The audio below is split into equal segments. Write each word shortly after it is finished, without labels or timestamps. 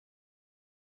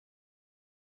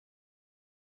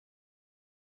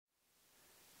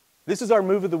This is our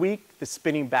move of the week, the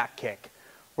spinning back kick.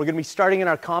 We're going to be starting in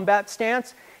our combat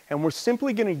stance, and we're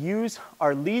simply going to use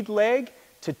our lead leg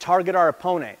to target our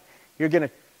opponent. You're going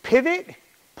to pivot,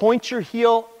 point your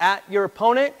heel at your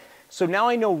opponent, so now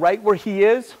I know right where he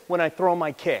is when I throw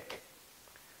my kick.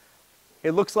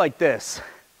 It looks like this.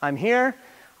 I'm here,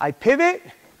 I pivot,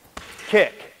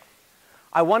 kick.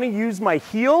 I want to use my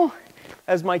heel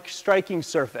as my striking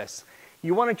surface.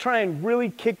 You want to try and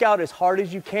really kick out as hard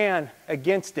as you can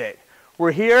against it.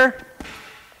 We're here,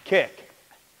 kick.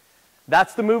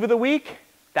 That's the move of the week.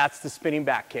 That's the spinning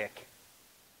back kick.